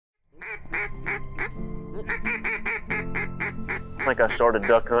think I started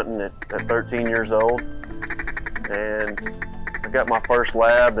duck hunting at 13 years old, and I got my first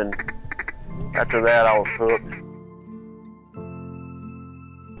lab, and after that I was hooked.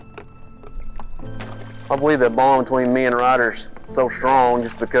 I believe the bond between me and Ryder's so strong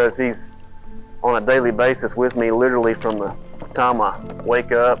just because he's on a daily basis with me, literally from the time I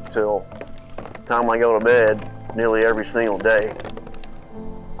wake up till the time I go to bed, nearly every single day.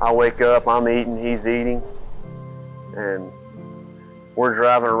 I wake up, I'm eating, he's eating, and we're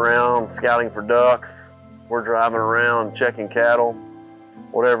driving around scouting for ducks, we're driving around checking cattle,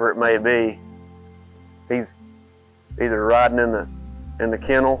 whatever it may be. He's either riding in the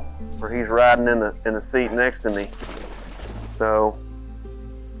kennel or he's riding in the seat next to me. So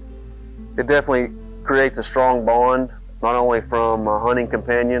it definitely creates a strong bond, not only from a hunting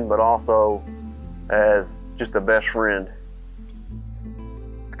companion, but also as just a best friend.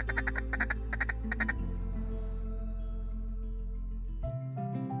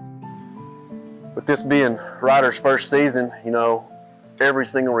 With this being Ryder's first season, you know, every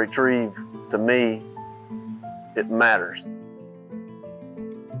single retrieve to me, it matters.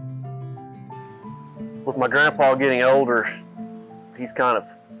 With my grandpa getting older, he's kind of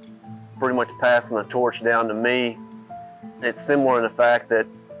pretty much passing the torch down to me. It's similar in the fact that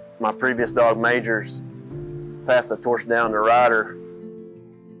my previous dog Majors passed the torch down to Ryder.